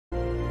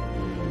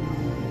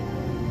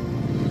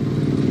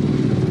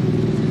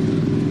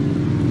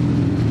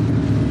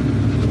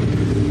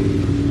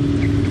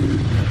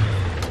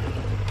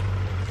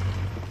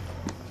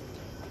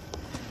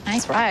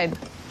ride.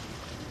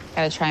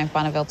 Got a Triumph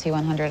Bonneville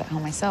T100 at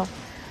home myself.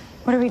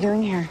 What are we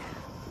doing here?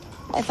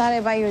 I thought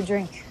I'd buy you a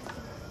drink.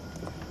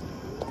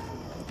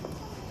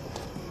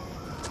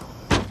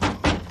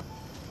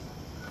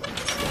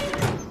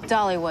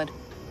 Dollywood.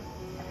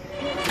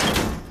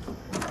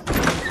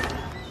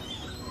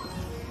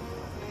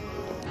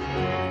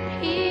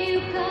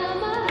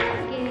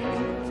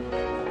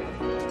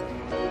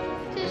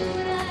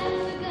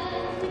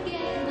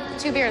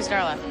 Two beers,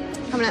 Darla.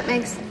 Coming up,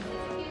 Megs.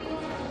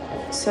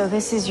 So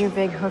this is your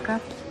big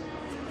hookup?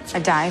 A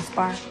dive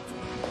bar?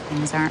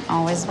 Things aren't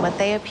always what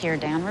they appear,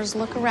 Danvers.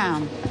 Look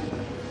around.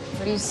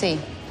 What do you see?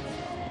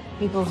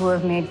 People who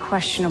have made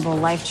questionable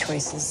life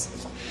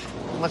choices.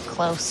 Look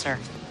closer.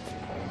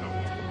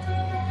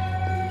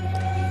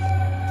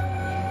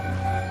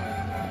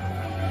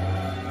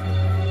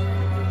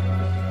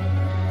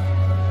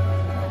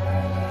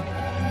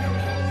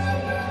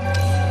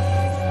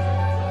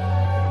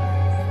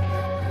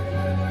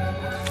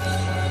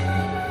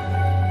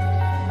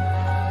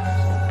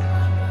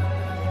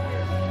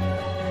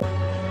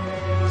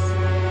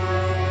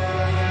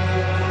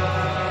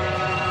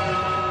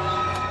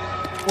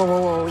 Whoa,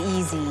 whoa, whoa,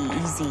 easy,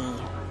 easy.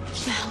 What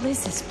the hell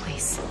is this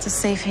place? It's a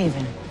safe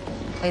haven.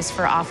 A place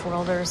for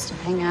off-worlders to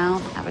hang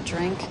out, have a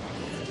drink,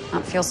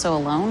 not feel so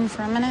alone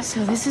for a minute.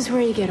 So this is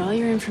where you get all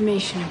your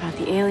information about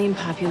the alien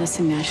populace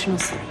in National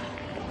City.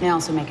 They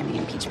also make a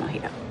mean peach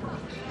mojito.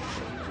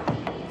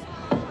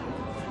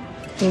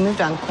 You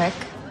moved on quick.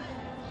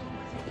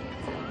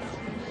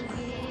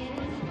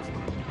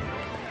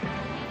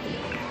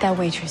 That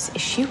waitress,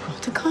 is she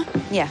Rolticon?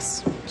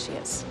 Yes, she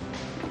is.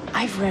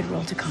 I've read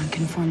Rolticon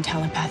can form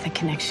telepathic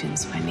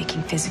connections by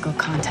making physical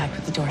contact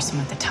with the dorsum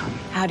of the tongue.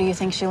 How do you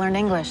think she learned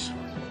English?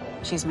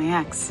 She's my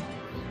ex.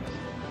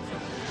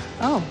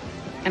 Oh,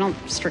 I don't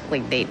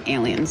strictly date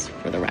aliens,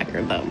 for the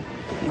record, though.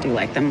 I do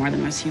like them more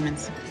than most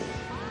humans.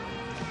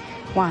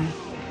 Why?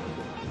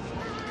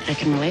 I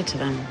can relate to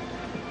them,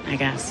 I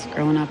guess.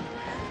 Growing up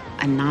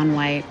a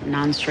non-white,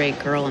 non-straight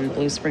girl in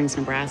Blue Springs,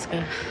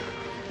 Nebraska,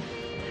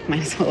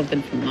 might as well have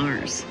been from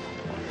Mars.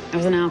 I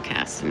was an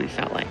outcast, and I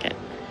felt like it.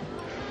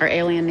 Our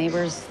alien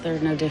neighbors, they're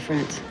no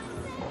different.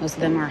 Most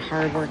of them are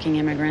hardworking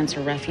immigrants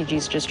or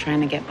refugees just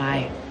trying to get by.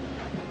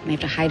 And they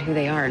have to hide who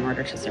they are in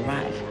order to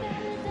survive.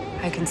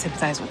 I can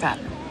sympathize with that.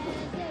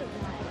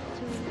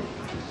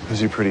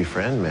 Who's your pretty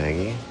friend,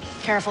 Maggie?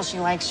 Careful,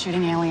 she likes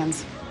shooting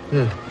aliens.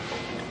 Yeah.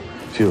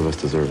 Few of us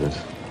deserve it.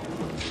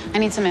 I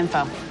need some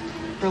info.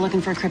 We're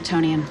looking for a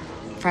Kryptonian.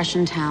 Fresh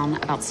in town,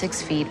 about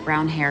 6 feet,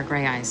 brown hair,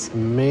 gray eyes.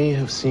 May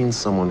have seen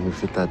someone who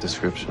fit that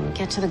description.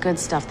 Get to the good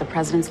stuff. The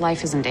president's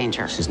life is in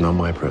danger. She's not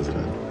my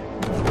president.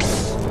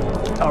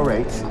 All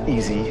right,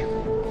 easy.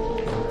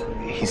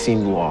 He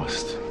seemed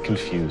lost,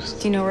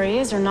 confused. Do you know where he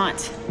is or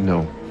not?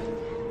 No.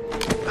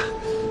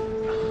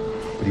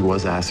 But he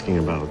was asking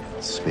about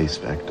space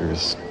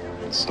vectors,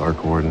 star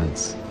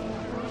coordinates,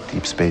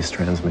 deep space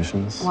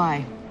transmissions.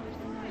 Why?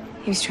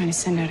 He was trying to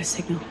send out a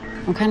signal.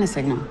 What kind of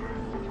signal?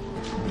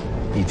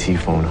 ET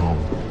phone home.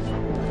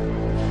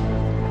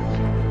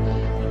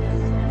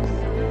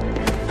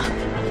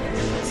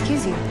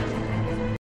 Excuse you.